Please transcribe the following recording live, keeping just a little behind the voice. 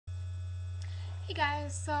Hey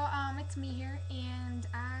guys, so it's me here, and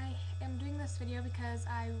I am doing this video because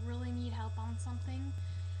I really need help on something.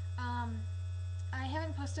 Um, I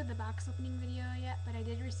haven't posted the box opening video yet, but I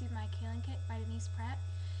did receive my Kaylin kit by Denise Pratt,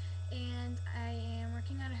 and I am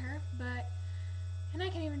working on her. And I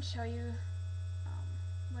can even show you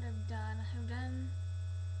what I've done. I've done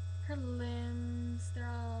her limbs.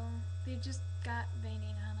 They just got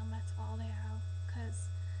veining on them. That's all they have, cause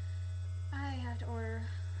I have to order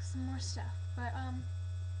some more stuff.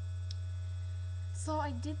 So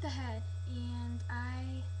I did the head, and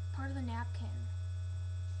part of the napkin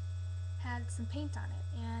had some paint on it,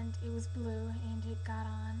 and it was blue, and it got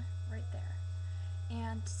on right there.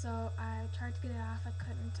 And so I tried to get it off. I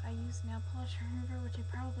couldn't. I used nail polish remover, which I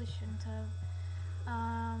probably shouldn't have.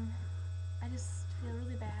 I just feel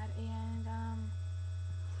really bad, and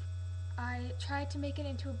I tried to make it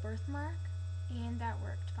into a birthmark, and that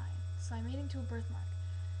worked fine. So I made it into a birthmark.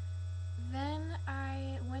 Then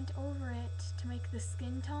I went over it to make the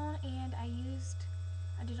skin tone, and I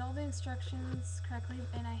did all the instructions correctly,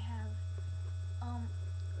 and I have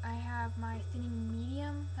my thinning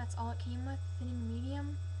medium. That's all it came with, thinning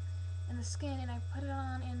medium, and the skin, and I put it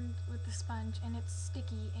on and with the sponge, and it's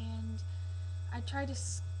sticky, and I tried to,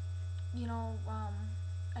 you know,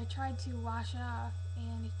 I tried to wash it off,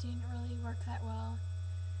 and it didn't really work that well,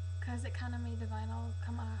 because it kind of made the vinyl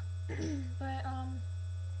come off. but,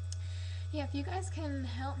 Yeah, if you guys can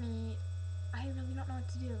help me, I really don't know what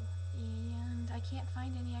to do. And I can't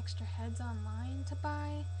find any extra heads online to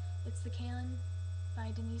buy. It's the Kaylin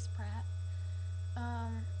by Denise Pratt.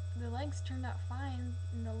 The legs turned out fine,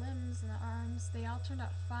 and the limbs and the arms, they all turned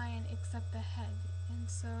out fine except the head. And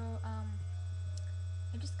so,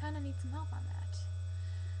 I just kind of need some help on that.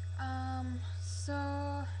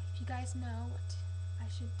 So, if you guys know what I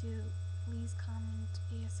should do, please comment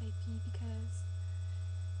ASAP, because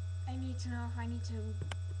I need to know if I need to,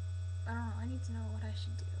 I don't know, I need to know what I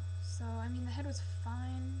should do. So, I mean, the head was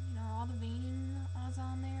fine, all the veining was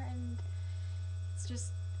on there, and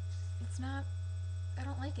it's not, I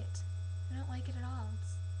don't like it. I don't like it at all.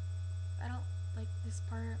 I don't like this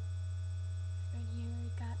part right here.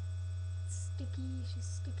 It got sticky, she's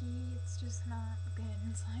sticky, it's just not good.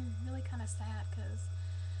 And so I'm really kind of sad, because,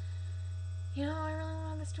 I really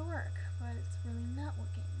wanted this to work, but it's really not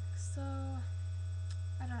working. So,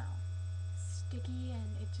 I don't know, sticky,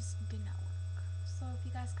 and it just did not work. So if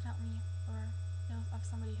you guys could help me, or if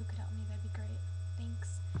somebody who could help me, that'd be great.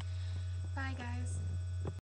 Thanks. Bye guys.